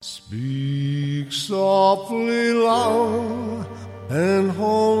Speak softly loud and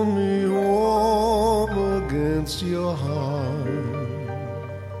hold me warm against your heart.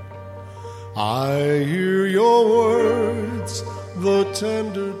 I hear your words, the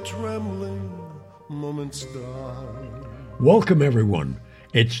tender trembling moments die. Welcome, everyone.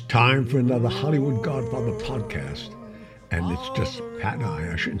 It's time for another Hollywood Godfather podcast. And it's just Pat and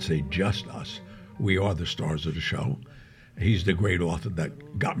I shouldn't say just us. We are the stars of the show. He's the great author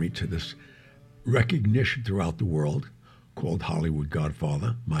that got me to this recognition throughout the world called Hollywood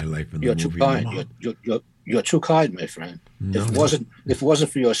Godfather, My Life in the Movie. You're too kind. You're too kind, my friend. No, if it wasn't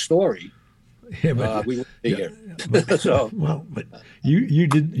for your story, yeah, but, we wouldn't be here. But, So, well, but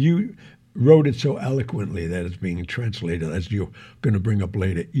you wrote it so eloquently that it's being translated, as you're going to bring up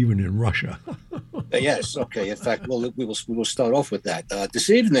later, even in Russia. yes, okay. In fact, we will start off with that.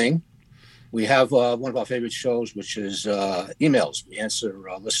 This evening, we have one of our favorite shows, which is emails. We answer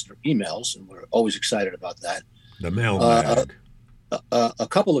listener emails, and we're always excited about that. The mailbag. A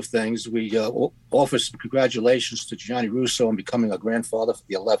couple of things. We offer some congratulations to Gianni Russo on becoming a grandfather for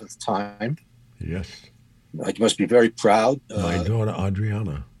the 11th time. Yes. You must be very proud. My daughter,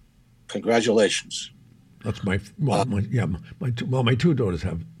 Adriana. Congratulations. That's my two daughters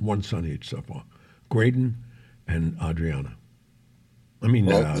have one son each so far, Graydon and Adriana. I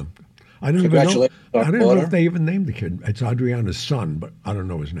mean, I don't even know if they even named the kid. It's Adriana's son, but I don't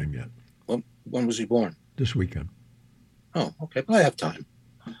know his name yet. When was he born? This weekend. Oh, okay. Well, I have time.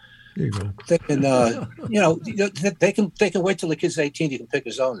 There you go. They can, they can wait till the kid's 18. He can pick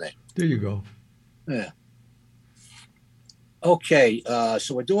his own name. There you go. Yeah. Okay.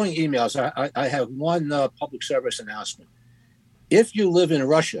 So we're doing emails. I have one public service announcement. If you live in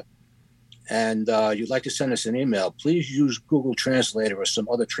Russia and you'd like to send us an email, please use Google Translator or some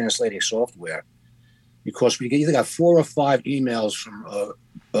other translating software, because we either got 4 or 5 emails from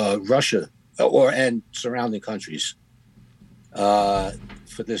Russia and surrounding countries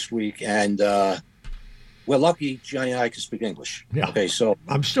for this week, and we're lucky Gianni and I can speak English. Yeah. Okay, so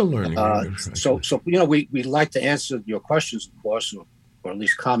I'm still learning English. So we like to answer your questions, of course, or at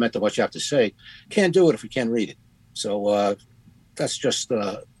least comment on what you have to say. Can't do it if we can't read it. So that's just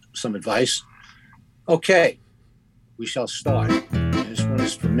some advice. Okay, we shall start. This one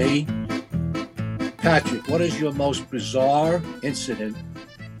is for me. Patrick, what is your most bizarre incident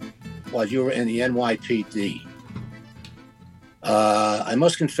while you were in the NYPD? I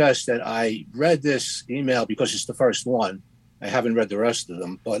must confess that I read this email because it's the first one. I haven't read the rest of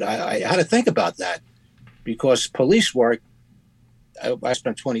them, but I had to think about that, because police work, I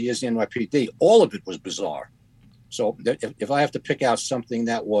spent 20 years in the NYPD, all of it was bizarre. So if I have to pick out something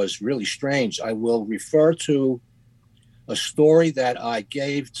that was really strange, I will refer to a story that I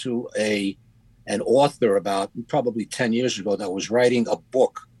gave to an author about probably 10 years ago that was writing a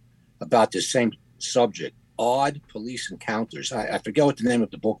book about the same subject, Odd Police Encounters. I forget what the name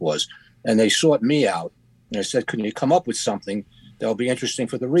of the book was. And they sought me out. And I said, can you come up with something that will be interesting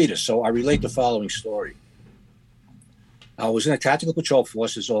for the reader? So I relate the following story. I was in a tactical patrol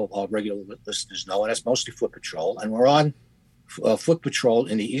force, as all regular listeners know, and that's mostly foot patrol. And we're on foot patrol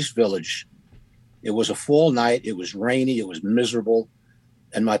in the East Village. It was a fall night. It was rainy. It was miserable.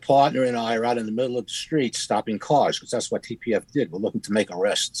 And my partner and I are out in the middle of the street stopping cars, because that's what TPF did. We're looking to make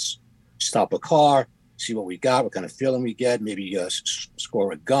arrests. Stop a car, see what we got, what kind of feeling we get, maybe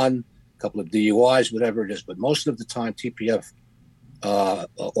score a gun, a couple of DUIs, whatever it is. But most of the time, TPF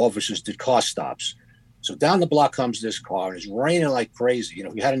officers did car stops. So down the block comes this car, and it's raining like crazy.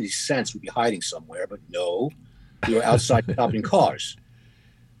 If we had any sense, we'd be hiding somewhere, but no, we were outside stopping cars.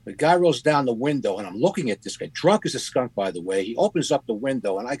 The guy rolls down the window, and I'm looking at this guy, drunk as a skunk, by the way. He opens up the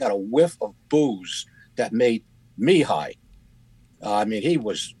window, and I got a whiff of booze that made me high. He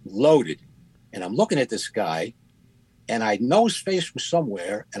was loaded. And I'm looking at this guy, and I know his face from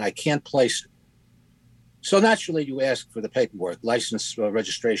somewhere, and I can't place it. So naturally, you ask for the paperwork, license,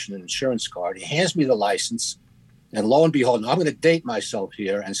 registration, and insurance card. He hands me the license, and lo and behold, now I'm going to date myself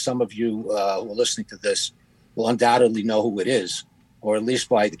here, and some of you who are listening to this will undoubtedly know who it is, or at least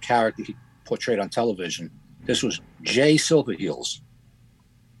by the character he portrayed on television. This was Jay Silverheels.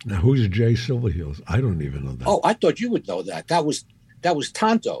 Now, who's Jay Silverheels? I don't even know that. Oh, I thought you would know that. That was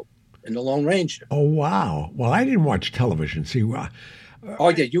Tonto in The Lone Ranger. Oh, wow. Well, I didn't watch television. See, you were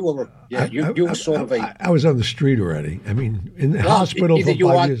sort of a... I was on the street already. In the hospital for 5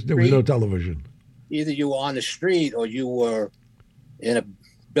 years, there was no television. Either you were on the street or you were in a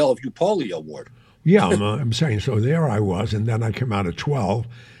Bellevue polio ward. Yeah, I'm saying, so there I was, and then I came out at 12,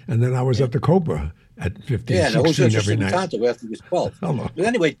 and then I was at the Cobra at 15, 16 every night. Tonto after he was 12. But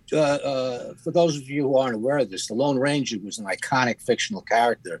anyway, for those of you who aren't aware of this, the Lone Ranger was an iconic fictional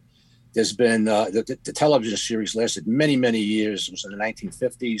character There's been the television series lasted many, many years. It was in the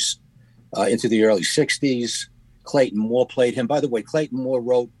 1950s into the early 60s. Clayton Moore played him. By the way, Clayton Moore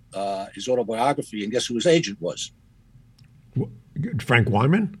wrote his autobiography, and guess who his agent was? Frank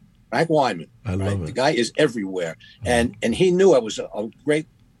Wyman? Frank Wyman. I love it. The guy is everywhere. And he knew I was a great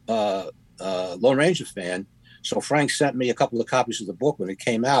Lone Ranger fan. So Frank sent me a couple of copies of the book when it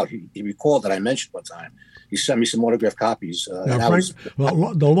came out. He recalled that I mentioned one time. He sent me some autographed copies. Now, Frank,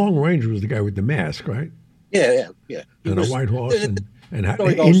 the Lone Ranger was the guy with the mask, right? Yeah. And a white horse and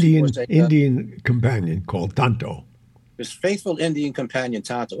an Indian companion called Tonto. His faithful Indian companion,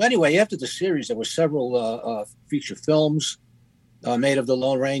 Tonto. Anyway, after the series, there were several feature films made of the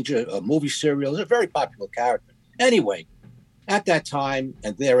Lone Ranger, a movie serial. He's a very popular character. Anyway, at that time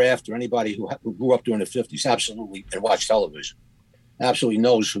and thereafter, anybody who grew up during the 50s absolutely and watched television absolutely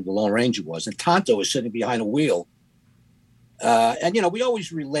knows who the Lone Ranger was. And Tonto is sitting behind a wheel. And, we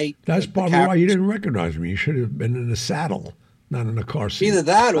always relate. That's probably why you didn't recognize me. You should have been in a saddle, not in a car seat. Either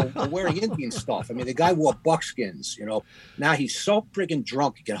that or wearing Indian stuff. I mean, the guy wore buckskins, Now he's so friggin'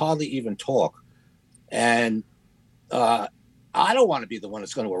 drunk, he can hardly even talk. And I don't want to be the one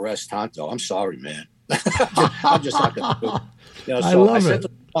that's going to arrest Tonto. I'm sorry, man. I'm just not going to do it. I love it.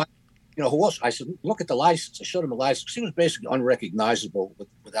 Who else? I said, look at the license. I showed him the license. He was basically unrecognizable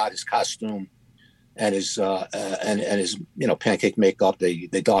without his costume and his pancake makeup. They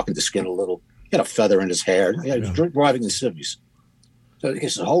darkened the skin a little. He had a feather in his hair. He was driving the civvies. So he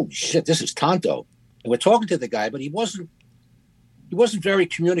said, "Holy shit, this is Tonto." And we're talking to the guy, but he wasn't very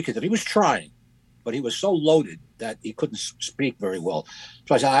communicative. He was trying, but he was so loaded that he couldn't speak very well.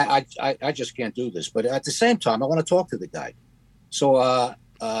 So I said, I just can't do this. But at the same time, I want to talk to the guy. So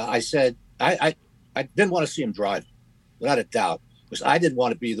I said, I didn't want to see him drive, without a doubt, because I didn't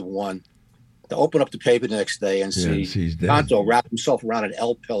want to be the one to open up the paper the next day and see Tonto wrap himself around an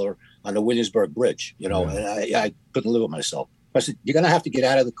L pillar on the Williamsburg Bridge, and I couldn't live with myself. I said, you're going to have to get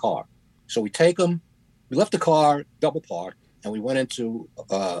out of the car. So we left the car double parked, and we went into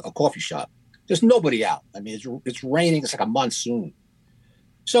a coffee shop. There's nobody out. I mean, it's raining. It's like a monsoon.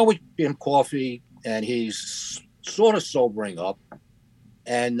 So we give him coffee, and he's sort of sobering up.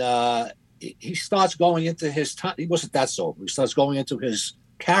 And he starts going into he wasn't that sober. He starts going into his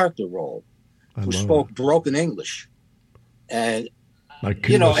character role, who spoke broken English. And, like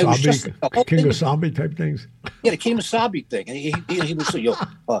King Wasabi type things? Yeah, the King Wasabi thing. And he was,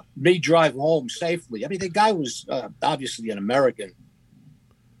 me drive home safely. I mean, the guy was obviously an American.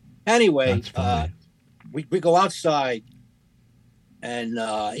 Anyway, we go outside, and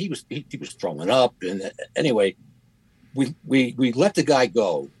he was throwing up. And anyway, we let the guy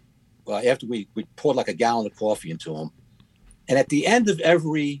go after we poured like a gallon of coffee into him. And at the end of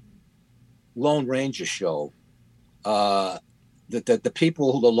every Lone Ranger show, the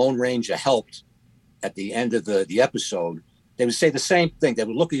people who the Lone Ranger helped at the end of the episode, they would say the same thing. They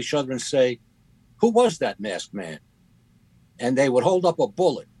would look at each other and say, "Who was that masked man?" And they would hold up a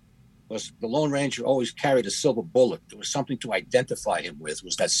bullet. Because the Lone Ranger always carried a silver bullet. There was something to identify him with,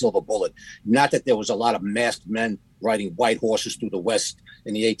 was that silver bullet. Not that there was a lot of masked men riding white horses through the West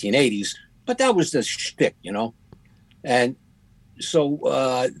in the 1880s, but that was the shtick, And so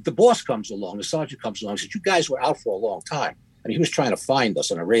the boss comes along, the sergeant comes along, and says, "You guys were out for a long time." I mean, he was trying to find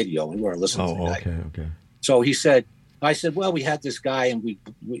us on the radio, and we weren't listening to the guy. Okay. So I said, well, we had this guy, and we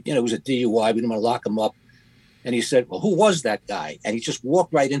it was a DUI. We didn't want to lock him up. And he said, "Well, who was that guy?" And he just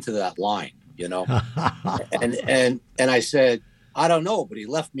walked right into that line, and I said, "I don't know, but he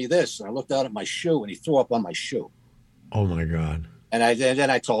left me this." And I looked out at my shoe, and he threw up on my shoe. Oh my God! And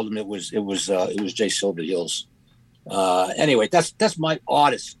then I told him it was Jay Silverheels. Anyway, that's my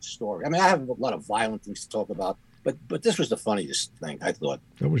oddest story. I mean, I have a lot of violent things to talk about, but this was the funniest thing, I thought.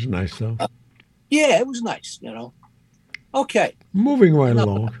 That was nice, though. Yeah, it was nice, Okay. Moving right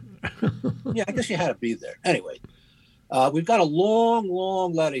along. Yeah, I guess you had to be there. Anyway, we've got a long,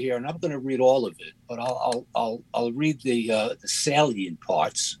 long letter here, and I'm going to read all of it, but I'll read the salient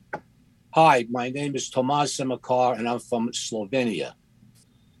parts. Hi, my name is Tomas Semakar, and I'm from Slovenia.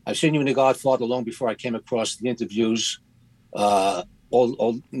 I've seen you in The Godfather long before I came across the interviews,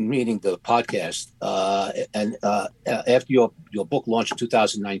 meaning the podcast, and after your book launched in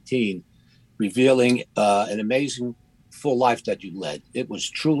 2019, revealing an amazing full life that you led. It was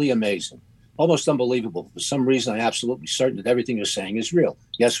truly amazing, almost unbelievable. For some reason, I'm absolutely certain that everything you're saying is real.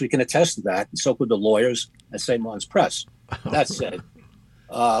 Yes, we can attest to that, and so could the lawyers at St. Martin's Press. That said,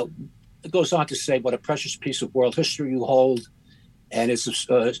 it goes on to say what a precious piece of world history you hold, and it's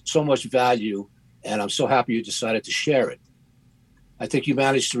so much value, and I'm so happy you decided to share it. I think you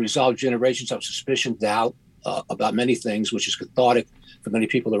managed to resolve generations of suspicion, doubt, about many things, which is cathartic for many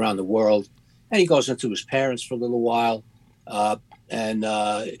people around the world. And he goes into his parents for a little while. And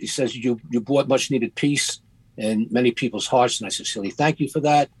he says, you brought much needed peace in many people's hearts. And I sincerely thank you for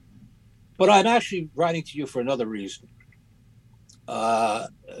that. But I'm actually writing to you for another reason.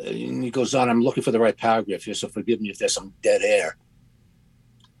 And he goes on, I'm looking for the right paragraph here, so forgive me if there's some dead air.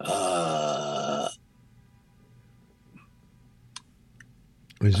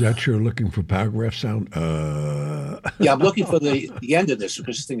 Is that you're looking for paragraph sound? Yeah, I'm looking for the end of this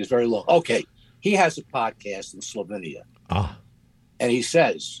because this thing is very long. Okay, he has a podcast in Slovenia. And he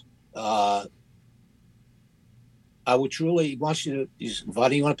says, I would truly want you to, he's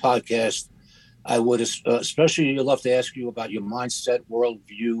inviting you on a podcast. I would especially love to ask you about your mindset,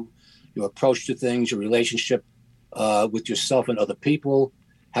 worldview, your approach to things, your relationship with yourself and other people.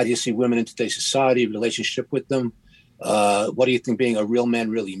 How do you see women in today's society, relationship with them? What do you think being a real man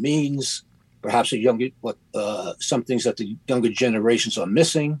really means? Perhaps some things that the younger generations are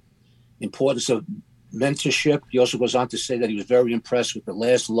missing. Importance of mentorship. He also goes on to say that he was very impressed with the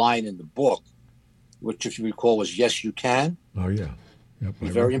last line in the book, which, if you recall, was "Yes, you can." Oh yeah, yep,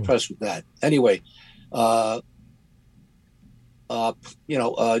 He's very impressed with that. Anyway, doing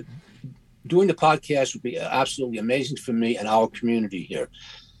the podcast would be absolutely amazing for me and our community here.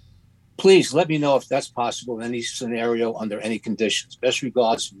 Please let me know if that's possible in any scenario under any conditions. Best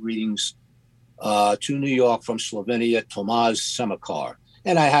regards, greetings to New York from Slovenia, Tomas Semakar.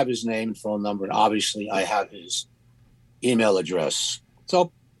 And I have his name and phone number, and obviously I have his email address.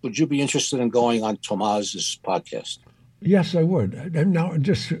 So would you be interested in going on Tomas's podcast? Yes, I would. And now,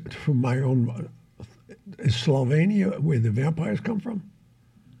 just from my own, is Slovenia where the vampires come from?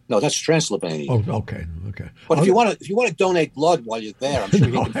 No, that's Transylvania. Oh, okay. But if you want to donate blood while you're there, I'm sure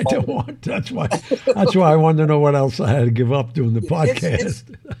you can. I don't want. That's why I wanted to know what else I had to give up doing the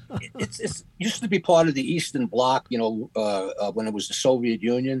podcast. It's used to be part of the Eastern Bloc. When it was the Soviet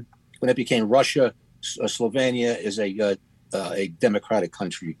Union. When it became Russia, Slovenia is a democratic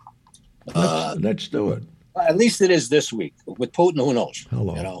country. Let's do it. At least it is this week. With Putin, who knows?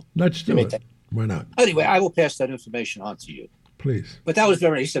 Hello. Let's do it. Why not? Anyway, I will pass that information on to you. Please. But that was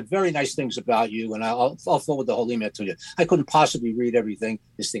he said very nice things about you, and I'll forward the whole email to you. I couldn't possibly read everything.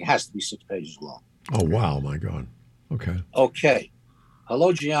 This thing has to be 6 pages long. Oh, wow, my God. Okay.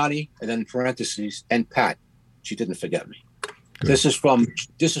 Hello, Gianni, and then in parentheses, and Pat. She didn't forget me. Good. This is from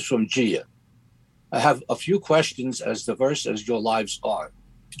Gia. I have a few questions as diverse as your lives are.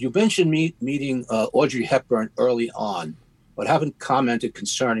 You mentioned meeting Audrey Hepburn early on, but haven't commented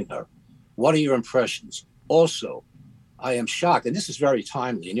concerning her. What are your impressions? Also, I am shocked, and this is very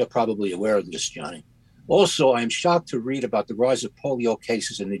timely, and you're probably aware of this, Johnny. Also, I am shocked to read about the rise of polio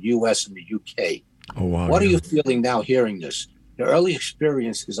cases in the U.S. and the U.K. Oh, wow. What are you feeling now hearing this? Your early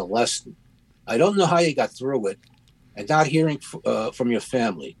experience is a lesson. I don't know how you got through it, and not hearing from your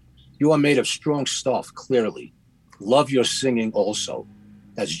family. You are made of strong stuff, clearly. Love your singing also.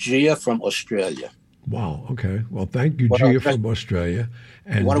 That's Gia from Australia. Wow, okay. Well, thank you, Gia from Australia.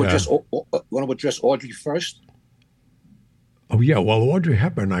 And want to address Audrey first? Oh, yeah. Well, Audrey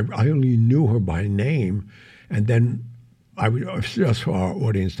Hepburn, I only knew her by name. And then just for our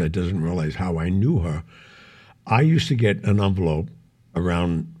audience that doesn't realize how I knew her, I used to get an envelope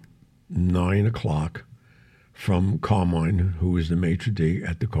around 9 o'clock from Carmine, who was the maitre d'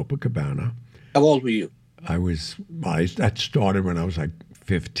 at the Copacabana. How old were you? That started when I was like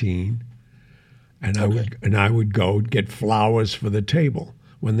 15. And I would go get flowers for the table.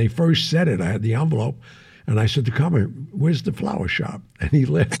 When they first said it, I had the envelope. And I said to Carmen, where's the flower shop? And he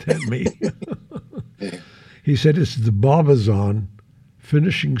laughed at me. He said, it's the Barbizon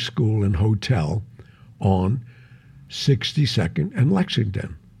Finishing School and Hotel on 62nd and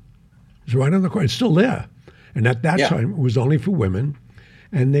Lexington. It's right on the corner. It's still there. And at that time, it was only for women.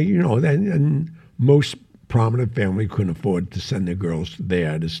 And they, and most prominent family couldn't afford to send their girls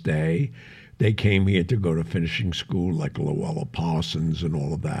there to stay. They came here to go to finishing school, like Luella Parsons and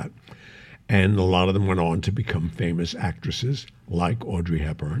all of that. And a lot of them went on to become famous actresses, like Audrey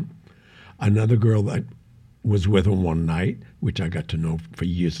Hepburn. Another girl that was with her one night, which I got to know for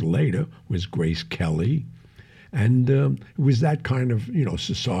years later, was Grace Kelly. And it was that kind of,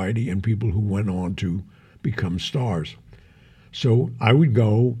 society and people who went on to become stars. So I would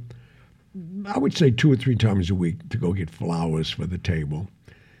go, I would say 2 or 3 times a week to go get flowers for the table.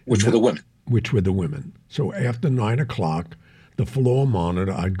 Which were the women? Which were the women. So after 9 o'clock, the floor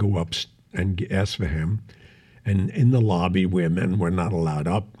monitor, I'd go up and ask for him. And in the lobby where men were not allowed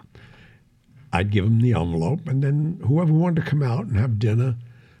up, I'd give him the envelope. And then whoever wanted to come out and have dinner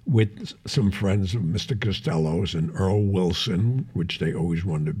with some friends of Mr. Costello's and Earl Wilson, which they always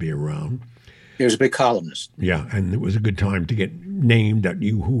wanted to be around. He was a big columnist. Yeah, and it was a good time to get named at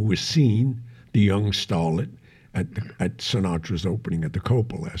you who was seen, the young starlet, at Sinatra's opening at the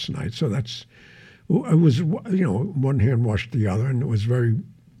Copa last night. So it was, one hand washed the other, and it was very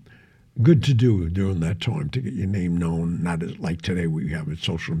good to do during that time to get your name known. Not as like today we have it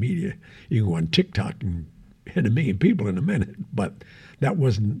social media. You go on TikTok and hit 1 million people in a minute, but that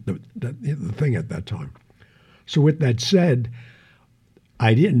wasn't the thing at that time. So with that said,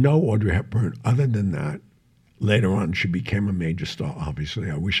 I didn't know Audrey Hepburn. Other than that, later on she became a major star,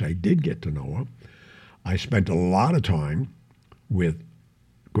 obviously. I wish I did get to know her. I spent a lot of time with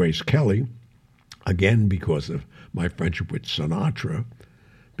Grace Kelly, again because of my friendship with Sinatra,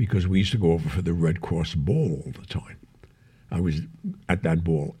 because we used to go over for the Red Cross Ball all the time. I was at that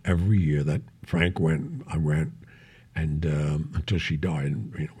ball every year that Frank went, I went, and until she died,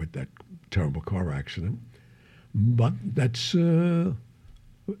 with that terrible car accident. But that's a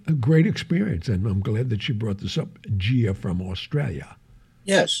great experience, and I'm glad that she brought this up. Gia from Australia.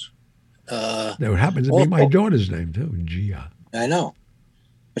 Yes. That happens to be my daughter's name, too, Gia. I know.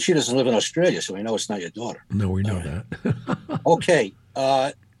 But she doesn't live in Australia, so we know it's not your daughter. No, we know that. Okay.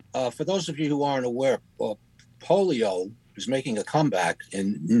 For those of you who aren't aware, polio is making a comeback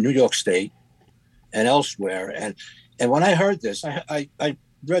in New York State and elsewhere. And when I heard this, I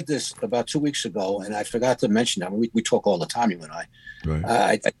read this about 2 weeks ago, and I forgot to mention it. I mean, we talk all the time, you and I.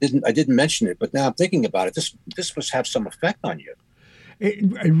 Right. I didn't mention it, but now I'm thinking about it. This must have some effect on you.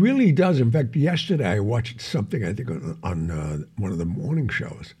 It really does. In fact, yesterday I watched something, I think, on one of the morning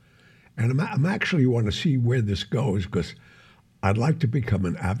shows. And I'm actually want to see where this goes, because I'd like to become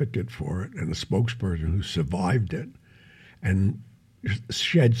an advocate for it and a spokesperson who survived it and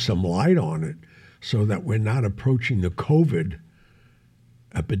shed some light on it so that we're not approaching the COVID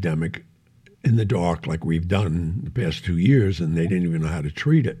epidemic in the dark like we've done the past 2 years, and they didn't even know how to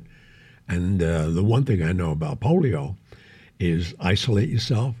treat it. And the one thing I know about polio is isolate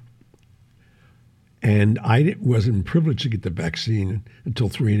yourself. And I wasn't privileged to get the vaccine until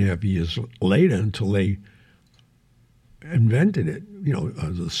 3.5 years later, until they invented it.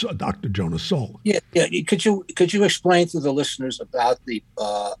 Dr. Jonas Salk. Yeah. Could you explain to the listeners about the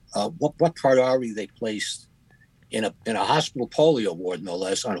what priority they placed in a hospital polio ward, no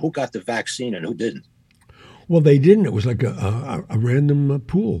less, on who got the vaccine and who didn't? Well, they didn't. It was like a random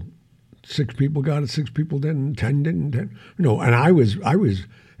pool. 6 people got it, 6 people didn't, 10 didn't. 10. And I was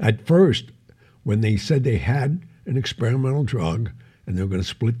at first, when they said they had an experimental drug and they were going to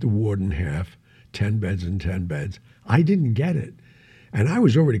split the ward in half, 10 beds and 10 beds, I didn't get it. And I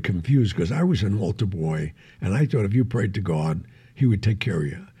was already confused because I was an altar boy, and I thought if you prayed to God, he would take care of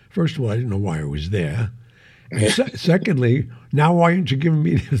you. First of all, I didn't know why I was there. And secondly, now why aren't you giving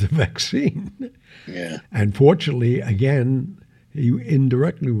me the vaccine? Yeah. And fortunately, again, he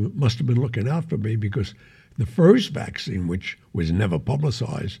indirectly must have been looking out for me, because the first vaccine, which was never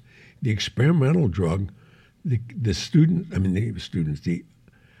publicized, the experimental drug, the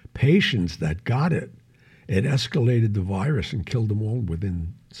patients that got it, it escalated the virus and killed them all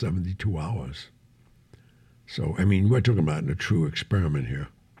within 72 hours. So, we're talking about a true experiment here.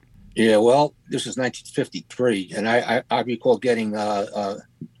 Yeah, well, this is 1953, and I recall getting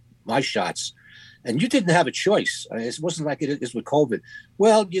my shots. And you didn't have a choice. It wasn't like it is with COVID.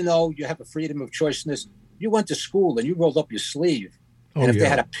 Well, you have a freedom of choice in this. You went to school and you rolled up your sleeve. And if they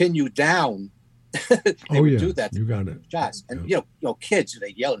had to pin you down, they would do that. You got it. Shots. And, kids,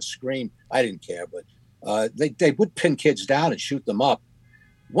 they yell and scream. I didn't care, but they would pin kids down and shoot them up.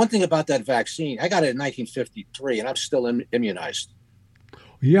 One thing about that vaccine, I got it in 1953, and I'm still immunized.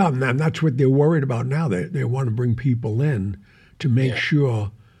 Yeah, and that's what they're worried about now. They want to bring people in to make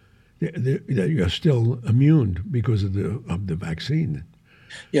sure that you're still immune because of the vaccine.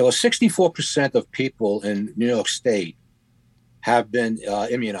 Yeah, well, 64% of people in New York State have been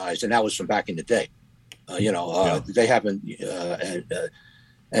immunized, and that was from back in the day. They haven't.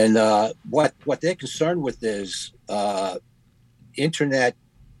 What they're concerned with is internet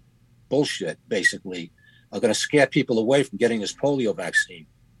bullshit. Basically, are going to scare people away from getting this polio vaccine.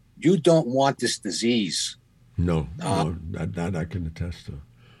 You don't want this disease. No, that I can attest to.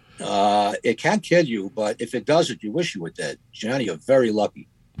 It can kill you, but if it doesn't, you wish you were dead. Johnny, you're very lucky.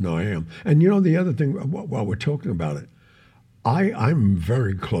 No, I am. And the other thing, while we're talking about it, I'm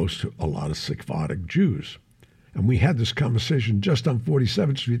very close to a lot of Sephardic Jews. And we had this conversation just on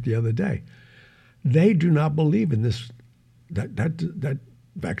 47th Street the other day. They do not believe in that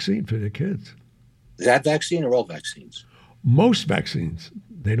vaccine for their kids. That vaccine or all vaccines? Most vaccines,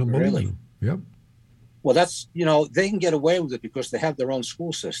 they don't believe in them. Yep. Well, that's, they can get away with it because they have their own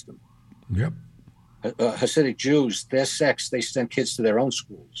school system. Yep. Hasidic Jews, their sects, they send kids to their own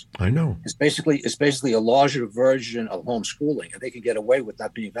schools. I know. It's basically a larger version of homeschooling, and they can get away with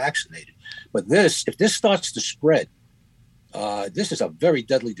not being vaccinated. But if this starts to spread, this is a very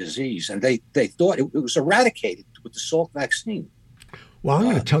deadly disease, and they thought it was eradicated with the Salk vaccine. Well, I'm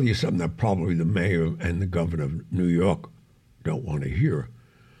going to tell you something that probably the mayor and the governor of New York don't want to hear.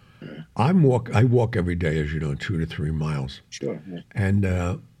 I walk every day, as you know, 2 to 3 miles. Sure. Yeah.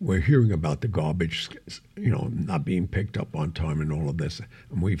 And we're hearing about the garbage, not being picked up on time and all of this.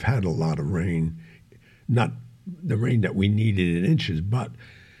 And we've had a lot of rain, not the rain that we needed in inches, but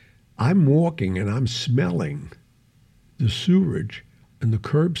I'm walking and I'm smelling the sewerage and the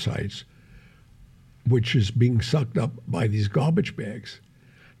curb sites, which is being sucked up by these garbage bags.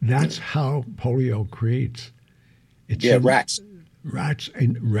 That's how polio creates. It's rats. Rats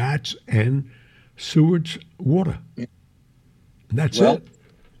and sewage water. Yeah. And that's well, it.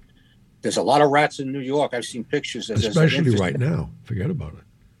 There's a lot of rats in New York. I've seen pictures. Especially right now. Forget about it.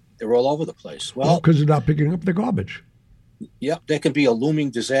 They're all over the place. Well, because they're not picking up the garbage. Yep, there can be a looming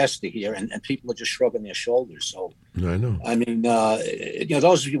disaster here, and people are just shrugging their shoulders. So I know. I mean,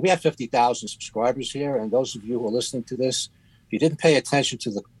 those of you, we have 50,000 subscribers here, and those of you who are listening to this, if you didn't pay attention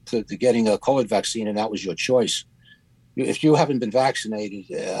to getting a COVID vaccine and that was your choice, if you haven't been vaccinated,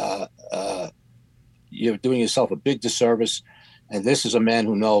 you're doing yourself a big disservice. And this is a man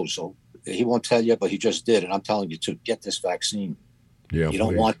who knows, so he won't tell you, but he just did, and I'm telling you to get this vaccine. Yeah, you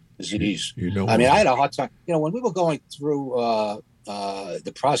don't want disease. You don't. I mean, I had a hard time. When we were going through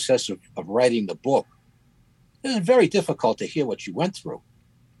the process of writing the book, it was very difficult to hear what you went through.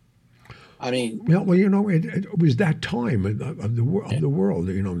 I mean, well, it was that time of the world.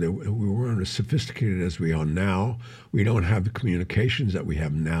 We weren't as sophisticated as we are now. We don't have the communications that we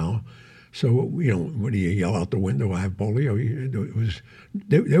have now. So, what do you yell out the window? I have polio. It was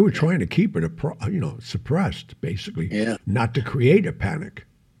they were trying to keep it, suppressed, basically, not to create a panic.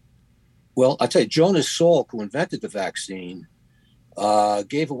 Well, I tell you, Jonas Salk, who invented the vaccine,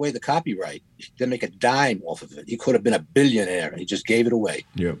 gave away the copyright. He didn't make a dime off of it. He could have been a billionaire, and he just gave it away.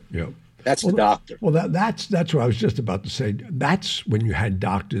 Yep. That's the doctor. Well, that's what I was just about to say. That's when you had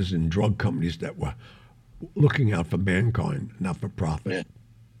doctors and drug companies that were looking out for mankind, not for profit. Yeah.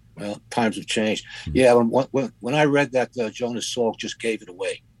 Well, times have changed. Yeah, when I read that Jonas Salk just gave it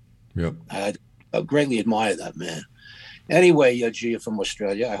away. Yep. I greatly admire that man. Anyway, Gia from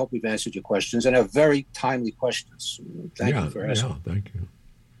Australia, I hope we've answered your questions and have very timely questions. Thank you for asking. Yeah, thank you.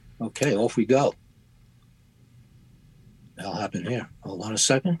 Okay, off we go. That'll happen here. Hold on a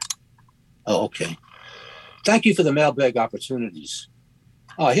second. Oh, okay. Thank you for the mailbag opportunities.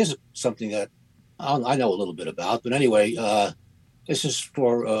 Here's something that I know a little bit about, but anyway, this is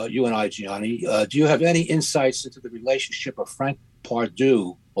for you and I, Gianni. Do you have any insights into the relationship of Frank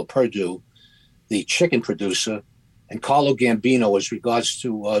Perdue, the chicken producer, and Carlo Gambino as regards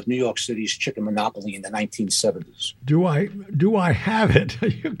to New York City's chicken monopoly in the 1970s? Do I have it? Are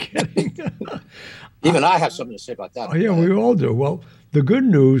you kidding? Even I have something to say about that. Oh, yeah, we all do. Well, the good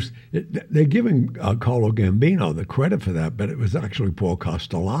news, they're giving Carlo Gambino the credit for that, but it was actually Paul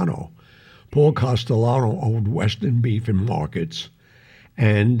Castellano. Paul Castellano owned Western Beef and Markets,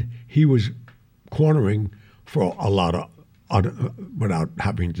 and he was cornering for a lot of, without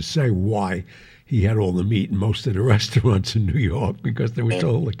having to say why, he had all the meat in most of the restaurants in New York because they were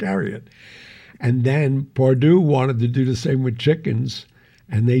told to carry it. And then Perdue wanted to do the same with chickens,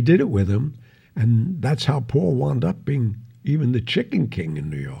 and they did it with him. And that's how Paul wound up being even the chicken king in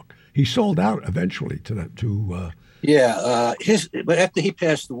New York. He sold out eventually to that. But after he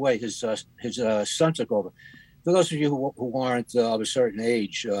passed away, his son took over. For those of you who aren't of a certain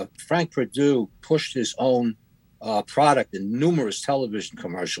age, Frank Perdue pushed his own product in numerous television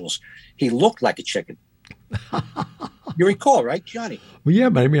commercials. He looked like a chicken. You recall, right, Johnny? Well, yeah,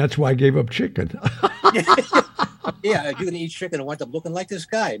 but I mean, that's why I gave up chicken. Yeah, you're going to eat chicken and wind up looking like this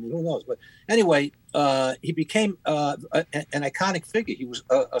guy. I mean, who knows? But anyway, he became an iconic figure. He was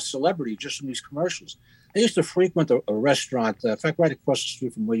a celebrity just from these commercials. I used to frequent a restaurant, in fact, right across the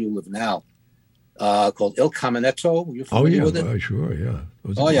street from where you live now, called Il Caminetto. Were you familiar with it? Sure, yeah.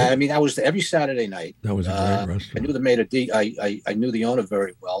 I mean, I was there every Saturday night. That was a great restaurant. I knew I knew the owner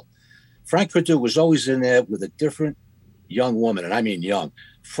very well. Frank Perdue was always in there with a different young woman, and I mean young.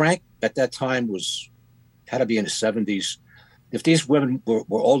 Frank, at that time, had to be in his 70s. If these women were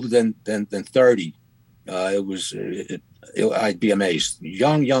older than 30, I'd be amazed.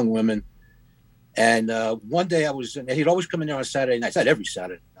 Young women. And one day he'd always come in there on Saturday nights, not every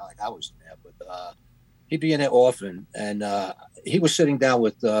Saturday night I was in there, but he'd be in there often. And he was sitting down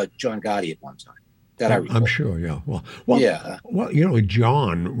with John Gotti at one time. that I recall. I'm sure, yeah. Yeah. Well,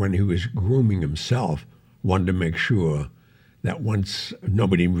 John, when he was grooming himself, wanted to make sure that once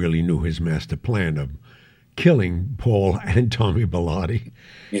nobody really knew his master plan of killing Paul and Tommy Bilotti,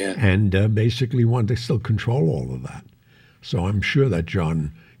 Yeah. and basically wanted to still control all of that. So I'm sure that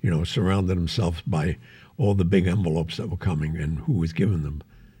John, surrounded himself by all the big envelopes that were coming and who was giving them,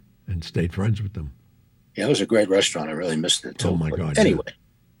 and stayed friends with them. Yeah, it was a great restaurant. I really missed it too. Oh my But God! Anyway, Yeah.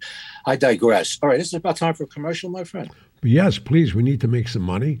 I digress. All right, this is about time for a commercial, my friend. But yes, please. We need to make some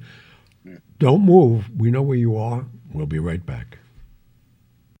money. Don't move. We know where you are. We'll be right back.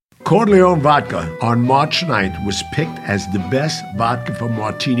 Corleone Vodka on March 9th was picked as the best vodka for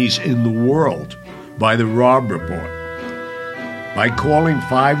martinis in the world by the Robb Report. By calling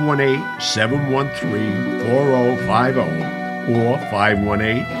 518-713-4050 or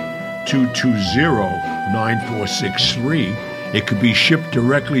 518-220-9463, it could be shipped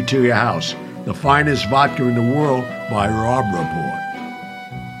directly to your house. The finest vodka in the world by Robb Report.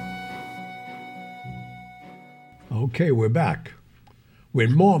 Okay, we're back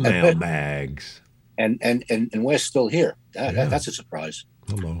with more mailbags. And we're still here. Yeah. That's a surprise.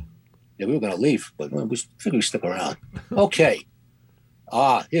 Hello. Yeah, we were going to leave, but we figured we'd stick around. Okay.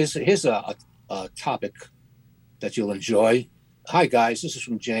 Here's a topic that you'll enjoy. Hi, guys. This is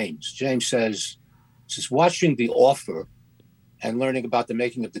from James. James says, watching The Offer and learning about the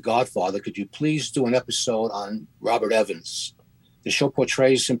making of The Godfather, could you please do an episode on Robert Evans? The show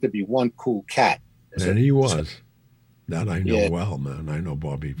portrays him to be one cool cat. And he was. That I know well, man. I know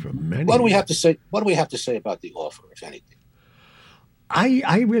Bobby for many What do we years. have to say? What do we have to say about The Offer, if anything?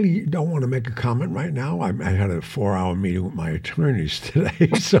 I really don't want to make a comment right now. I had a 4-hour meeting with my attorneys today,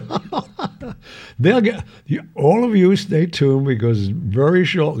 so they'll get all of you. Stay tuned because very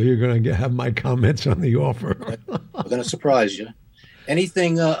shortly you're going to have my comments on The Offer. We're going to surprise you.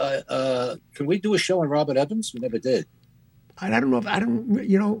 Anything? Can we do a show on Robert Evans? We never did. I don't know if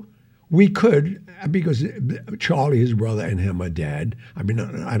we could, because Charlie, his brother, and him are dead. I mean,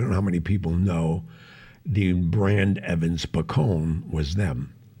 I don't know how many people know the brand Evans Pacone was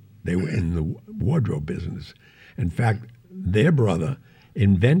them. They were in the wardrobe business. In fact, their brother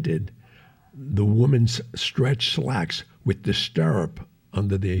invented the women's stretch slacks with the stirrup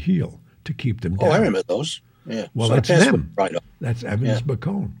under their heel to keep them down. Oh, I remember those. Yeah. Well, So that's I passed them. Right up. That's Evans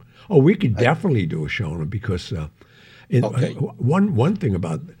Bacone. Oh, we could definitely do a show on it because Okay. one thing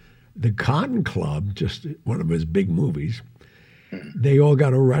about the Cotton Club, just one of his big movies, they all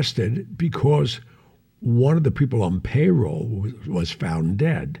got arrested because one of the people on payroll was found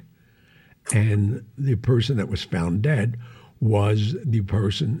dead. And the person that was found dead was the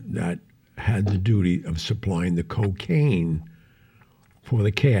person that had the duty of supplying the cocaine for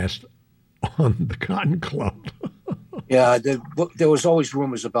the cast on the Cotton Club. Yeah, there was always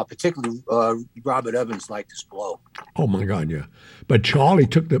rumors about, particularly Robert Evans liked his blow. Oh my God, yeah. But Charlie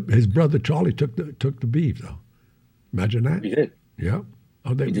his brother Charlie took the beef though. Imagine that. He did. Yeah.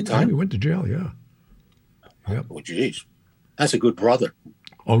 Oh, He did time? He went to jail. Yeah. Yep. Oh, geez, that's a good brother.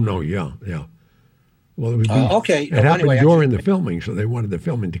 Oh no, yeah. Well, it was okay. It happened Anyway, during the filming, so they wanted the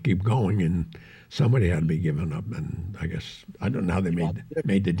filming to keep going, and somebody had to be given up. And I guess I don't know how they made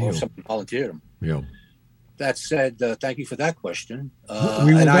the deal. Or somebody volunteered him. Yeah. That said, thank you for that question.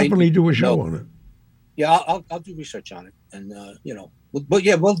 We will definitely do a show on it. Yeah, I'll do research on it, and but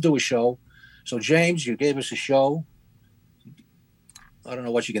yeah, we'll do a show. So James, you gave us a show. I don't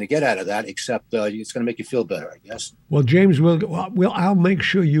know what you're going to get out of that, except it's going to make you feel better, I guess. Well, James, I'll make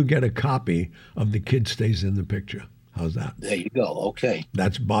sure you get a copy of The Kid Stays in the Picture. How's that? There you go. Okay.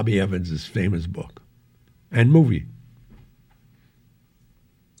 That's Bobby Evans' famous book and movie.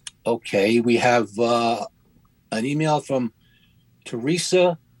 Okay, we have an email from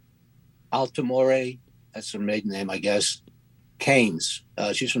Teresa Altamore. That's her maiden name, I guess. Keynes.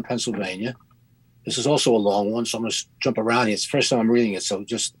 She's from Pennsylvania. This is also a long one, so I'm going to jump around here. It's the first time I'm reading it, so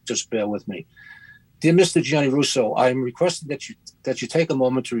just bear with me. Dear Mr. Gianni Russo, I am requesting that you take a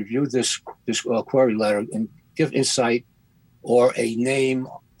moment to review this query letter and give insight or a name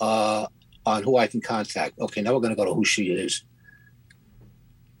on who I can contact. Okay, now we're going to go to who she is.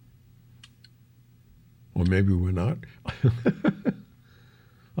 Or maybe we're not.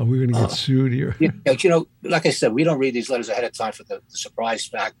 Are we going to get sued here? Like I said, we don't read these letters ahead of time for the surprise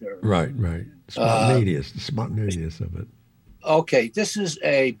factor. Right. Spontaneous, the spontaneous of it. Okay, this is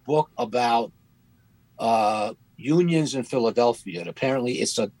a book about unions in Philadelphia. And apparently,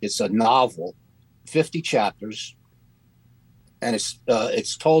 it's a novel, 50 chapters, and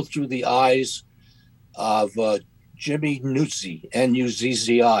it's told through the eyes of Jimmy Nuzzi,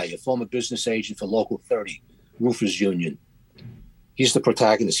 N-U-Z-Z-I, a former business agent for Local 30, Roofers Union. He's the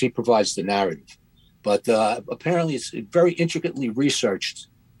protagonist. He provides the narrative. But apparently it's very intricately researched.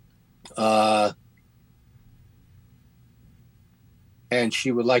 And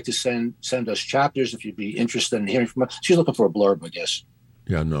she would like to send us chapters if you'd be interested in hearing from us. She's looking for a blurb, I guess.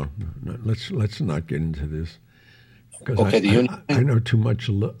 Yeah, no. Let's not get into this. Because Okay, the union. I know too much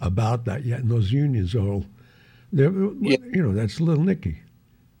about that yet, and those unions are all, that's Little Nicky.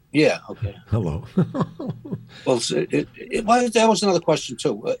 Yeah, okay. Hello. Well, that was another question,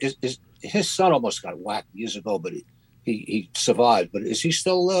 too. His son almost got whacked years ago, but he survived. But is he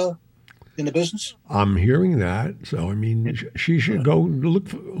still in the business? I'm hearing that. So, I mean, she should go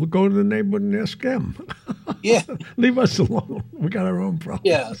to the neighborhood and ask him. Yeah. Leave us alone. We got our own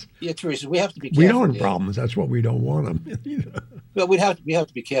problems. Yeah, Teresa, we have to be careful. We don't have problems. That's what we don't want them either. Well, we have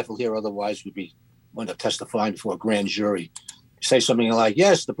to be careful here. Otherwise, we'd wind up testifying before a grand jury. Say something like,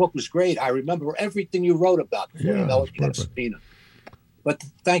 yes, the book was great. I remember everything you wrote about it. Yeah, you got a subpoena. But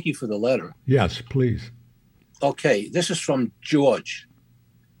thank you for the letter. Yes, please. Okay, this is from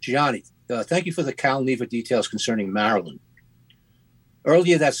Gianni. Thank you for the Cal Neva details concerning Maryland.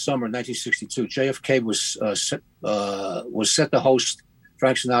 Earlier that summer, 1962, JFK was set to host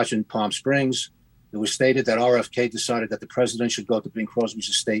Frank Sinatra in Palm Springs. It was stated that RFK decided that the president should go to Bing Crosby's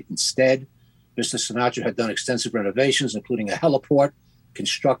estate instead. Mr. Sinatra had done extensive renovations, including a heliport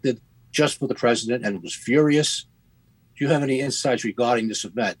constructed just for the president, and was furious. Do you have any insights regarding this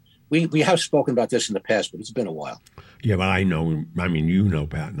event? We have spoken about this in the past, but it's been a while. Yeah, but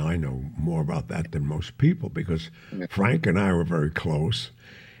Pat, and I know more about that than most people because Frank and I were very close.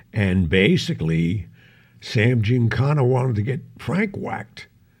 And basically, Sam Giancana wanted to get Frank whacked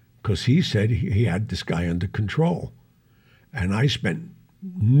because he said he had this guy under control. And I spent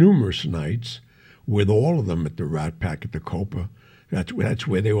numerous nights with all of them at the Rat Pack at the Copa. That's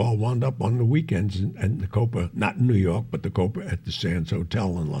where they all wound up on the weekends, and the Copa, not in New York, but the Copa at the Sands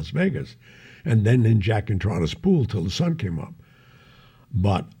Hotel in Las Vegas, and then in Jack and Trotter's pool till the sun came up.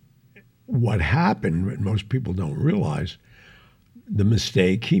 But what happened, and most people don't realize, the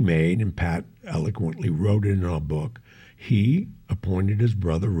mistake he made, and Pat eloquently wrote it in our book, he appointed his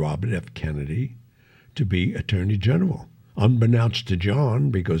brother Robert F. Kennedy to be Attorney General, unbeknownst to John,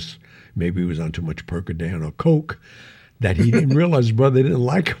 because maybe he was on too much Percodan or Coke, that he didn't realize his brother didn't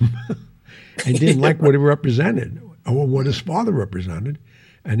like him and didn't like what he represented or what his father represented.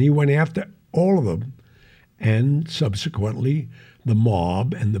 And he went after all of them. And subsequently, the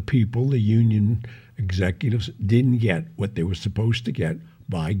mob and the people, the union executives, didn't get what they were supposed to get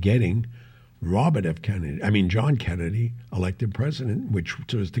by getting John Kennedy elected president, which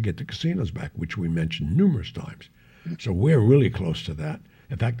was to get the casinos back, which we mentioned numerous times. So we're really close to that.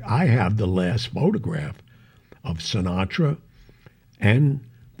 In fact, I have the last photograph of Sinatra and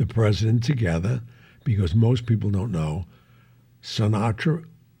the president together, because most people don't know, Sinatra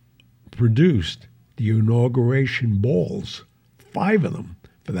produced the inauguration balls, 5 of them,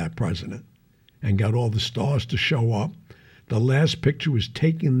 for that president, and got all the stars to show up. The last picture was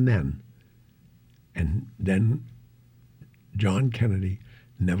taken then. And then John Kennedy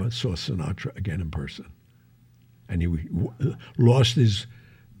never saw Sinatra again in person. And he lost his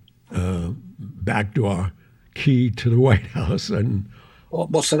backdoor key to the White House. And well,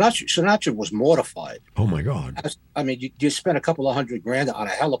 Sinatra was mortified. Oh my God! I mean, you spent a couple of $100,000 on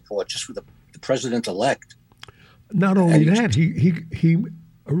a heliport just for the president-elect. Not only that, he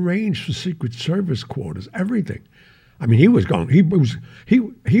arranged for Secret Service quarters, everything. I mean, he went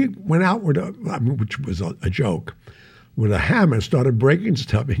out with which was a joke, with a hammer and started breaking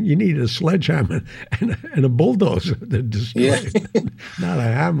stuff. And you needed a sledgehammer and a bulldozer to destroy it, not a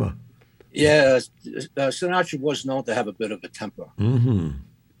hammer. Yeah, Sinatra was known to have a bit of a temper. Mm-hmm.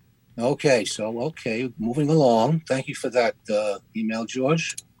 Okay, moving along. Thank you for that email,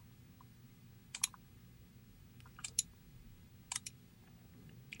 George.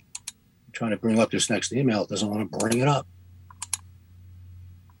 I'm trying to bring up this next email. It doesn't want to bring it up.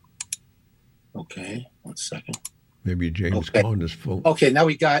 Okay, 1 second. Maybe James Cone is full. Okay, now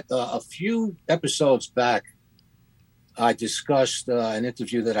we got a few episodes back. I discussed an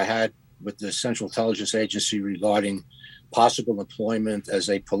interview that I had with the Central Intelligence Agency regarding possible employment as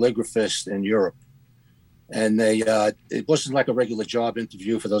a polygraphist in Europe. And it wasn't like a regular job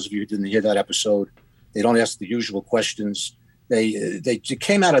interview. For those of you who didn't hear that episode, they don't ask the usual questions. They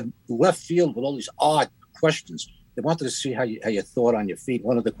came out of left field with all these odd questions. They wanted to see how you thought on your feet.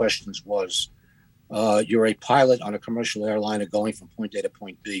 One of the questions was, you're a pilot on a commercial airliner going from point A to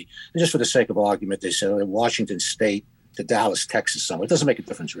point B. And just for the sake of argument, they said Washington State to Dallas, Texas, somewhere. It doesn't make a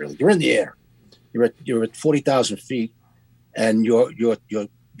difference really. You're in the air. You're at 40,000 feet, and you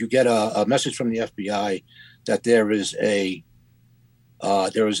get a message from the FBI that there is a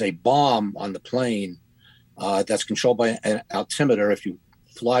there is a bomb on the plane that's controlled by an altimeter. If you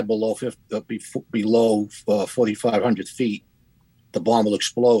fly below 4,500 feet, the bomb will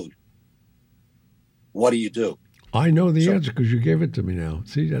explode. What do you do? I know the answer because you gave it to me now.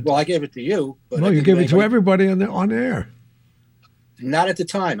 See, well, I gave it to you. But no, you gave it to everybody on air. Not at the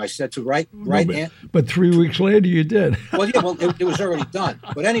time. I said to write. But 3 weeks later, you did. Well, yeah. Well, it was already done.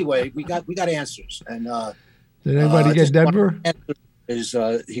 But anyway, we got answers. And did anybody get Denver?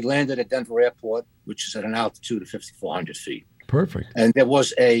 He landed at Denver Airport, which is at an altitude of 5,400 feet. Perfect. And there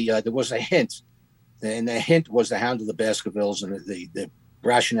was a hint, and the hint was the Hound of the Baskervilles, and the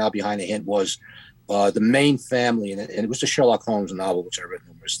rationale behind the hint was the main family, and it was the Sherlock Holmes novel, which I read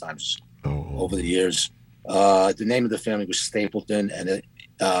numerous times over the years. The name of the family was Stapleton, and the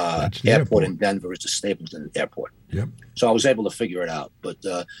airport in Denver is the Stapleton Airport. Yep. So I was able to figure it out. But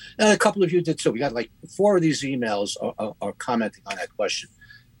and a couple of you did too. We got like 4 of these emails are commenting on that question,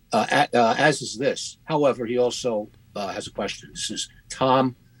 as is this. However, he also has a question. This is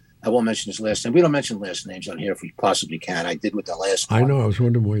Tom. I won't mention his last name. We don't mention last names on here if we possibly can. I did with the last one. I know. I was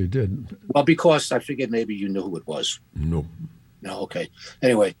wondering why you did. Well, because I figured maybe you knew who it was. No. No, okay.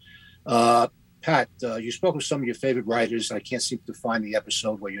 Anyway, Pat, you spoke of some of your favorite writers. I can't seem to find the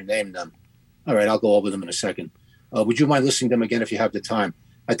episode where you named them. All right, I'll go over them in a second. Would you mind listing them again if you have the time?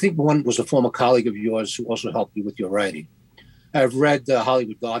 I think one was a former colleague of yours who also helped you with your writing. I've read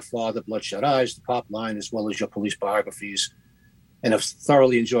Hollywood Godfather, Bloodshot Eyes, The Pop Line, as well as your police biographies, and have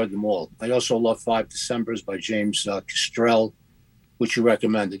thoroughly enjoyed them all. I also love 5 Decembers by James Castrell, which you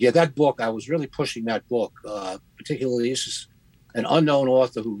recommended. Yeah, that book, I was really pushing that book. Particularly, this is an unknown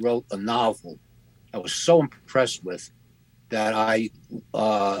author who wrote a novel I was so impressed with that I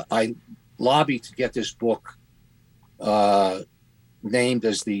lobbied to get this book named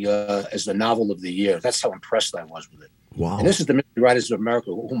as the novel of the year. That's how impressed I was with it. Wow. And this is the Mystery Writers of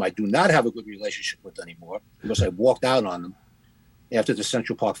America, whom I do not have a good relationship with anymore because I walked out on them after the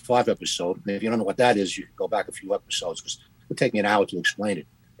Central Park 5 episode. And if you don't know what that is, you can go back a few episodes because it would take me an hour to explain it.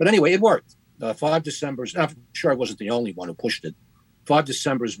 But anyway, it worked. 5 Decembers, I'm sure I wasn't the only one who pushed it. 5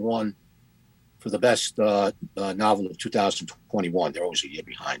 Decembers won for the best novel of 2021. They're always a year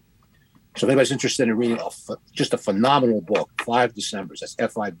behind. So if anybody's interested in reading just a phenomenal book, 5 Decembers, that's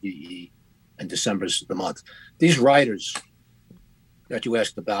F-I-V-E, and December's the month. These writers that you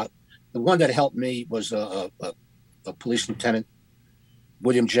asked about, the one that helped me was a police lieutenant,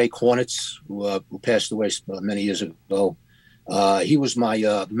 William J. Kornitz, who passed away many years ago. He was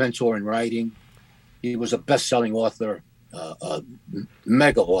my mentor in writing. He was a best-selling author, a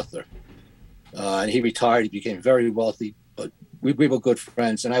mega author. And he retired. He became very wealthy, but we were good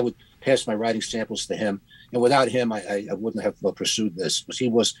friends, and I would pass my writing samples to him. And without him, I wouldn't have pursued this, because he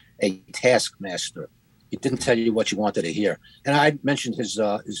was a taskmaster. He didn't tell you what you wanted to hear. And I mentioned his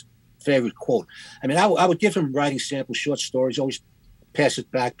favorite quote. I mean, I would give him writing samples, short stories, always pass it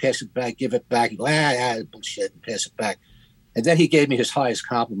back, give it back. He'd go, bullshit, and pass it back. And then he gave me his highest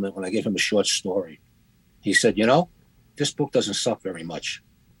compliment when I gave him a short story. He said, this book doesn't suck very much.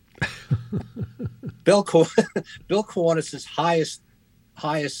 Bill Kornitz's highest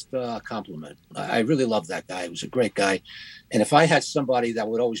compliment. I really love that guy. He was a great guy. And if I had somebody that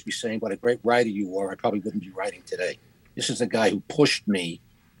would always be saying what a great writer you were, I probably wouldn't be writing today. This is a guy who pushed me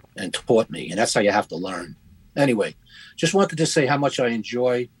and taught me, and that's how you have to learn. Anyway, just wanted to say how much I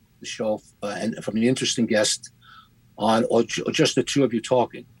enjoy the show and from the interesting guest on, or just the two of you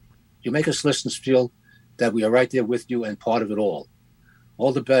talking. You make us listeners feel that we are right there with you and part of it all.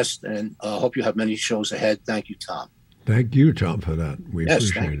 All the best, and hope you have many shows ahead. Thank you, Tom. Thank you, Tom, for that. We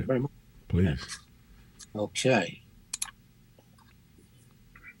appreciate thank you it. very much. Please. Okay.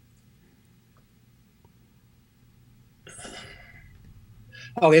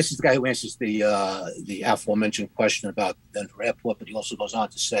 Oh, this is the guy who answers the aforementioned question about Denver Airport, but he also goes on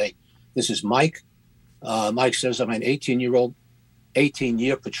to say, this is Mike. Mike says, I'm an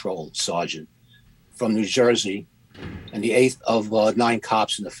 18-year patrol sergeant from New Jersey and the 8th of 9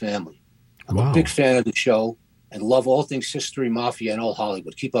 cops in the family. I'm a big fan of the show and love all things history, mafia, and old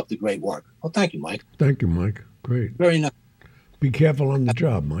Hollywood. Keep up the great work. Well, thank you, Mike. Thank you, Mike. Great. Very nice. Be careful on the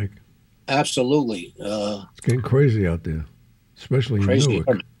job, Mike. Absolutely. It's getting crazy out there, especially crazy in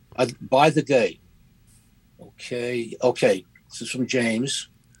Newark. By the day. Okay. This is from James.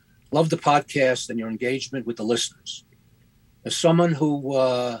 Love the podcast and your engagement with the listeners. As someone who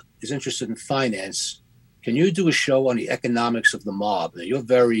is interested in finance, can you do a show on the economics of the mob? Now, you're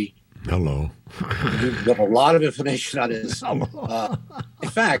very... Hello. You have a lot of information on this. In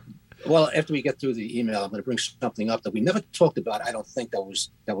fact, well, after we get through the email, I'm going to bring something up that we never talked about. I don't think that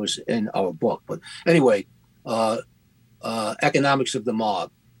was in our book. But anyway, economics of the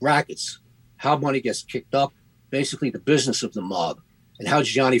mob, rackets, how money gets kicked up, basically the business of the mob, and how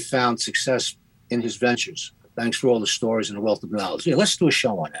Gianni found success in his ventures. Thanks for all the stories and the wealth of knowledge. Yeah, let's do a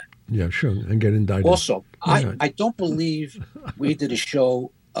show on that. Yeah, sure, and get indicted. Also, I don't believe we did a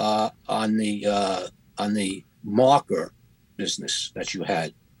show on the marker business that you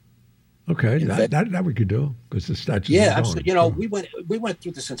had. Okay, that we could do because the statute. Yeah, absolutely. You know, we went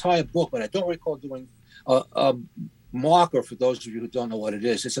through this entire book, but I don't recall doing a marker. For those of you who don't know what it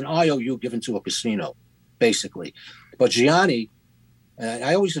is, it's an IOU given to a casino, basically. But Gianni, and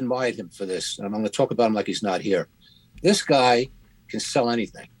I always admired him for this, and I'm going to talk about him like he's not here. This guy can sell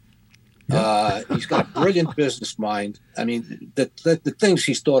anything. He's got a brilliant business mind. I mean, the things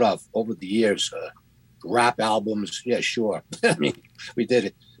he's thought of over the years, rap albums, yeah, sure. I mean, we did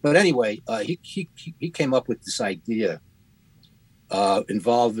it. But anyway, he came up with this idea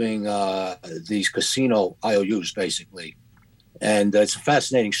involving these casino IOUs, basically. And it's a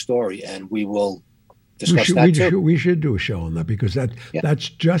fascinating story, and we will discuss that too. We should do a show on that because that's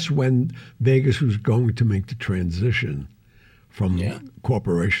just when Vegas was going to make the transition from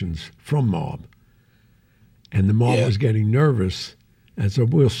corporations, from mob. And the mob was getting nervous. And so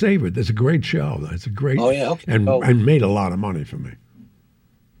we'll save it. It's a great show. It's a great, and made a lot of money for me.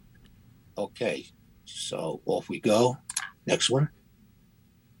 Okay, so off we go. Next one.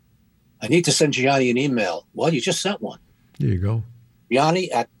 I need to send Gianni an email. Well, you just sent one. There you go.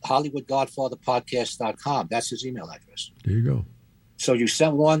 Gianni at HollywoodGodfatherPodcast.com. That's his email address. There you go. So you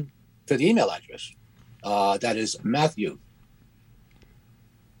sent one to the email address. That is Matthew.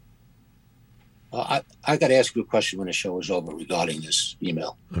 I got to ask you a question when the show is over regarding this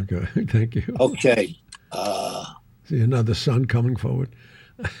email. Okay, thank you. Okay. See another son coming forward?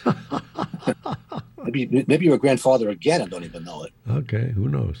 Maybe you're a grandfather again and don't even know it. Okay, who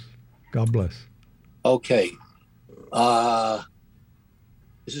knows? God bless. Okay.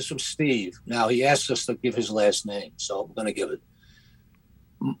 This is from Steve. Now, he asked us to give his last name, so we're going to give it.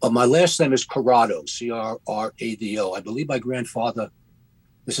 My last name is Corrado, Crrado. I believe my grandfather,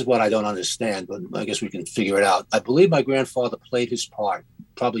 this is what I don't understand, but I guess we can figure it out. I believe my grandfather played his part,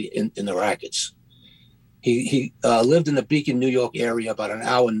 probably in the rackets. He lived in the Beacon, New York area, about an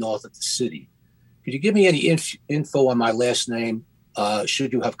hour north of the city. Could you give me any info on my last name,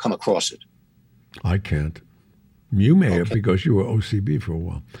 should you have come across it? I can't. You may have because you were OCB for a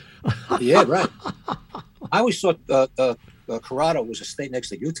while. Yeah, right. I always thought Corrado was a state next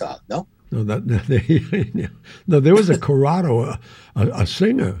to Utah, no? No, there was a Corrado, a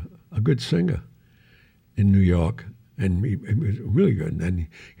singer, a good singer in New York, and he was really good. And then he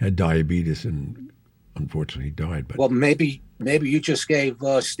had diabetes and unfortunately died. But well, maybe you just gave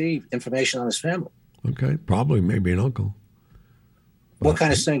Steve information on his family. Okay, probably maybe an uncle. What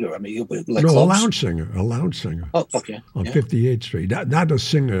kind of singer? I mean, like no, clubs? a lounge singer. Oh, okay. On 58th Street, not a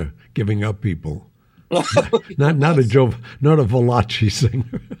singer giving up people. not a Valachi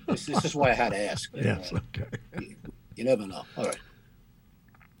singer. This is why I had to ask. Yes, okay. You never know. All right.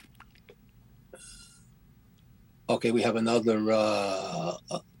 Okay, we have another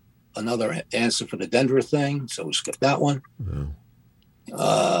answer for the Denver thing, so we'll skip that one.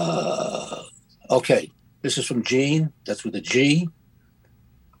 Oh. Okay, this is from Gene. That's with a G.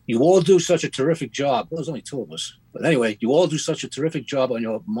 You all do such a terrific job. Well, there's only two of us. But anyway, you all do such a terrific job on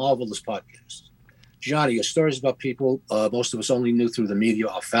your marvelous podcast. Gianni, your stories about people most of us only knew through the media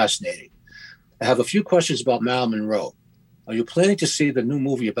are fascinating. I have a few questions about Marilyn Monroe. Are you planning to see the new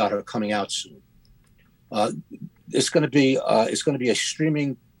movie about her coming out soon? It's going to be a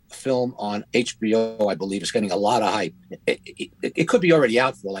streaming film on HBO, I believe. It's getting a lot of hype. It could be already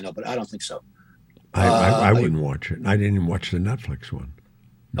out for all I know, but I don't think so. I wouldn't watch it. I didn't even watch the Netflix one.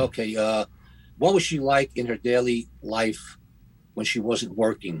 No. Okay. What was she like in her daily life when she wasn't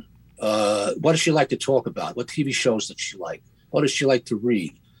working? What does she like to talk about? What TV shows did she like? What does she like to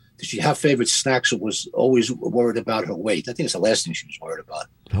read? Did she have favorite snacks or was always worried about her weight? I think it's the last thing she was worried about.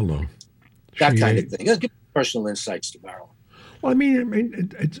 Hello. That kind of thing. Give personal insights to Marilyn. Well,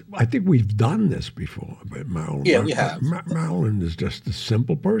 I think we've done this before, but Marilyn. Yeah, we have. Marilyn is just a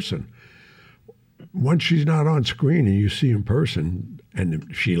simple person. Once she's not on screen and you see in person, and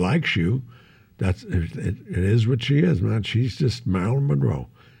if she likes you, it is what she is, man. She's just Marilyn Monroe,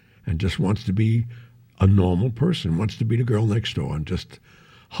 and just wants to be a normal person. Wants to be the girl next door, and just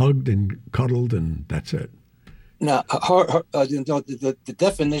hugged and cuddled, and that's it. Now, the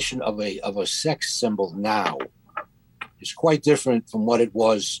definition of a sex symbol now is quite different from what it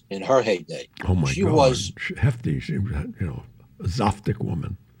was in her heyday. Oh my God! She was hefty. She was, a Zoftic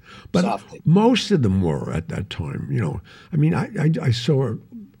woman. But most of them were at that time. I saw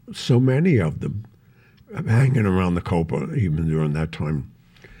so many of them hanging around the Copa even during that time.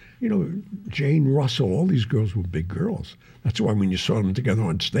 You know, Jane Russell, all these girls were big girls. That's why when you saw them together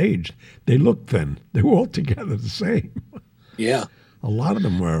on stage, they looked thin. They were all together the same. Yeah. A lot of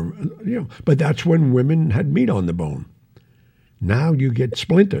them were, you know, but that's when women had meat on the bone. Now you get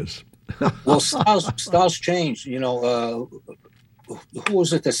splinters. Well, styles changed. You know, who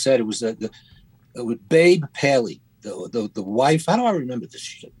was it that said it was it was Babe Paley, the wife? How do I remember this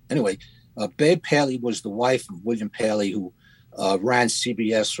shit? Anyway, Babe Paley was the wife of William Paley, who ran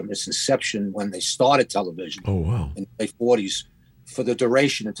CBS from its inception when they started television. Oh, wow. In the late 40s for the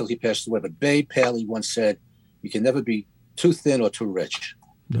duration until he passed away. But Babe Paley once said, "You can never be too thin or too rich."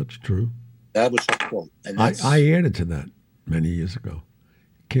 That's true. That was her quote. And I added to that many years ago.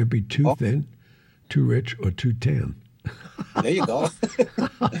 Can't be too thin, too rich, or too tan. There you go.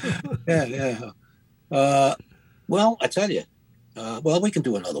 Yeah. Well, I tell you, well, we can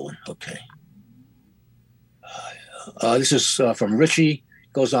do another one. Okay. This is from Richie.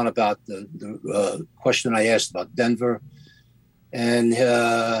 Goes on about the question I asked about Denver. And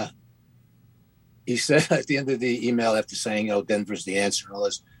he said at the end of the email, after saying, you know, Denver's the answer and all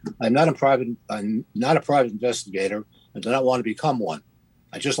this, I'm not a private investigator and do not want to become one.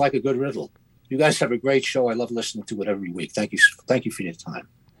 I just like a good riddle. You guys have a great show. I love listening to it every week. Thank you for your time.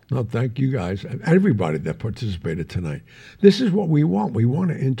 No, thank you guys, everybody that participated tonight. This is what we want. We want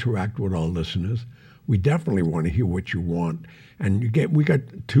to interact with our listeners. We definitely want to hear what you want. And we got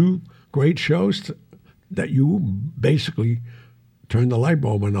two great shows that you basically turn the light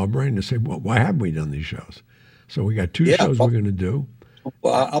bulb in our brain to say, well, why haven't we done these shows? So we got two shows we're going to do.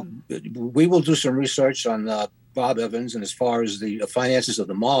 We will do some research on Bob Evans, and as far as the finances of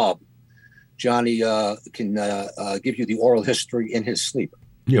the mob, Johnny can give you the oral history in his sleep.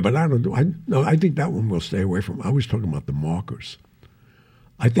 Yeah, but I think that one we'll stay away from. I was talking about the markers.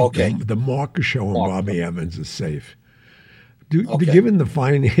 I think the marker show on Bobby Evans is safe. Given the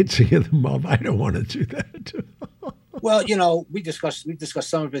financing of the mob, I don't want to do that. Well, you know, we discussed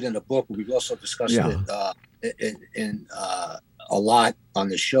some of it in the book, but we've also discussed it in a lot on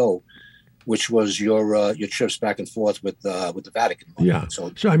the show, which was your trips back and forth with the Vatican. Yeah.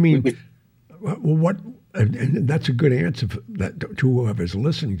 So I mean, and that's a good answer to whoever's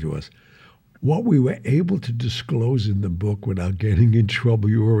listening to us. What we were able to disclose in the book without getting in trouble,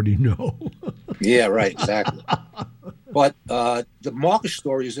 you already know. Yeah, right, exactly. But the Marcus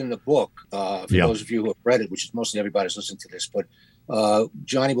story is in the book, for those of you who have read it, which is mostly everybody's listening to this. But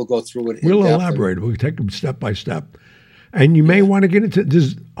Johnny will go through it. We'll elaborate. We'll take them step by step. And you may want to get into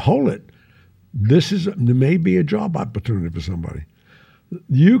this. Hold it. There may be a job opportunity for somebody.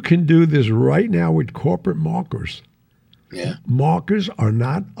 You can do this right now with corporate markers. Yeah. Markers are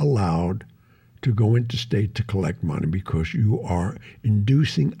not allowed to go into state to collect money because you are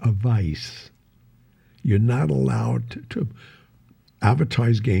inducing a vice. You're not allowed to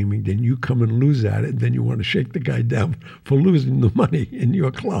advertise gaming, then you come and lose at it, and then you want to shake the guy down for losing the money in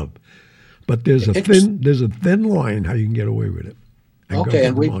your club. But there's a thin line how you can get away with it.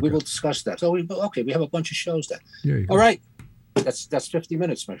 And we will discuss that. So we have a bunch of shows then. All right. That's 50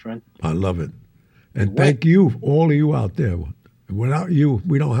 minutes, my friend. I love it. And thank you, all of you out there. Without you,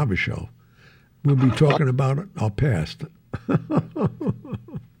 we don't have a show. We'll be talking about our past.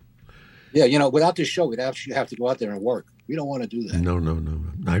 Yeah, you know, without this show, we'd actually have to go out there and work. We don't want to do that. No.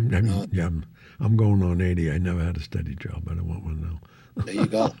 I'm going on 80. I never had a steady job. I don't want one now. There you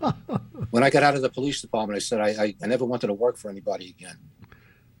go. When I got out of the police department, I said I never wanted to work for anybody again.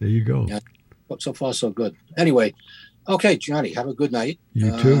 There you go. Yeah, but so far, so good. Anyway, okay, Johnny, have a good night.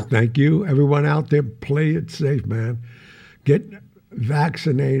 You too. Thank you. Everyone out there, play it safe, man. Get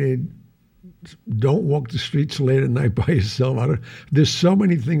vaccinated. Don't walk the streets late at night by yourself. There's so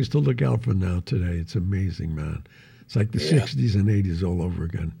many things to look out for now today. It's amazing, man. It's like the 60s and 80s all over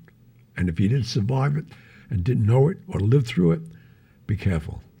again. And if you didn't survive it and didn't know it or live through it, be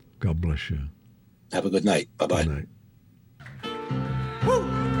careful. God bless you. Have a good night. Bye-bye. Good night.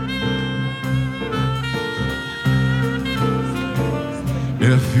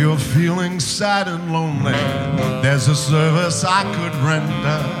 If you're feeling sad and lonely, there's a service I could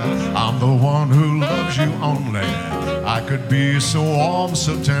render. I'm the one who loves you only. I could be so warm,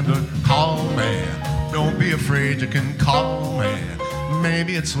 so tender. Call me. Don't be afraid, you can call me.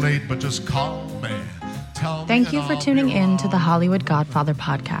 Maybe it's late, but just call me. Thank you for tuning in to the Hollywood Godfather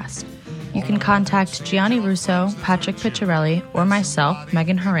podcast. You can contact Gianni Russo, Patrick Picciarelli, or myself,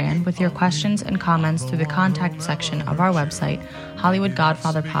 Megan Horan, with your questions and comments through the contact section of our website,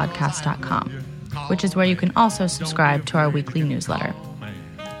 HollywoodGodfatherPodcast.com, which is where you can also subscribe to our weekly newsletter.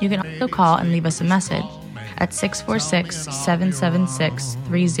 You can also call and leave us a message at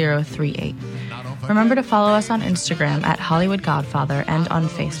 646-776-3038. Remember to follow us on Instagram at Hollywood Godfather and on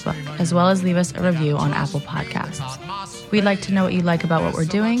Facebook, as well as leave us a review on Apple Podcasts. We'd like to know what you like about what we're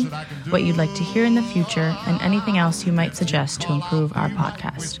doing, what you'd like to hear in the future, and anything else you might suggest to improve our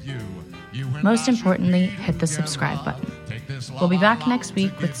podcast. Most importantly, hit the subscribe button. We'll be back next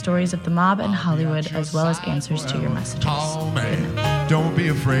week with stories of the mob and Hollywood, as well as answers to your messages. Call me. Don't be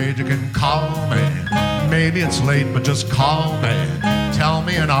afraid, you can call me. Maybe it's late, but just call me. Tell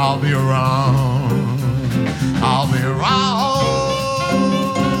me and I'll be around. I'll be around.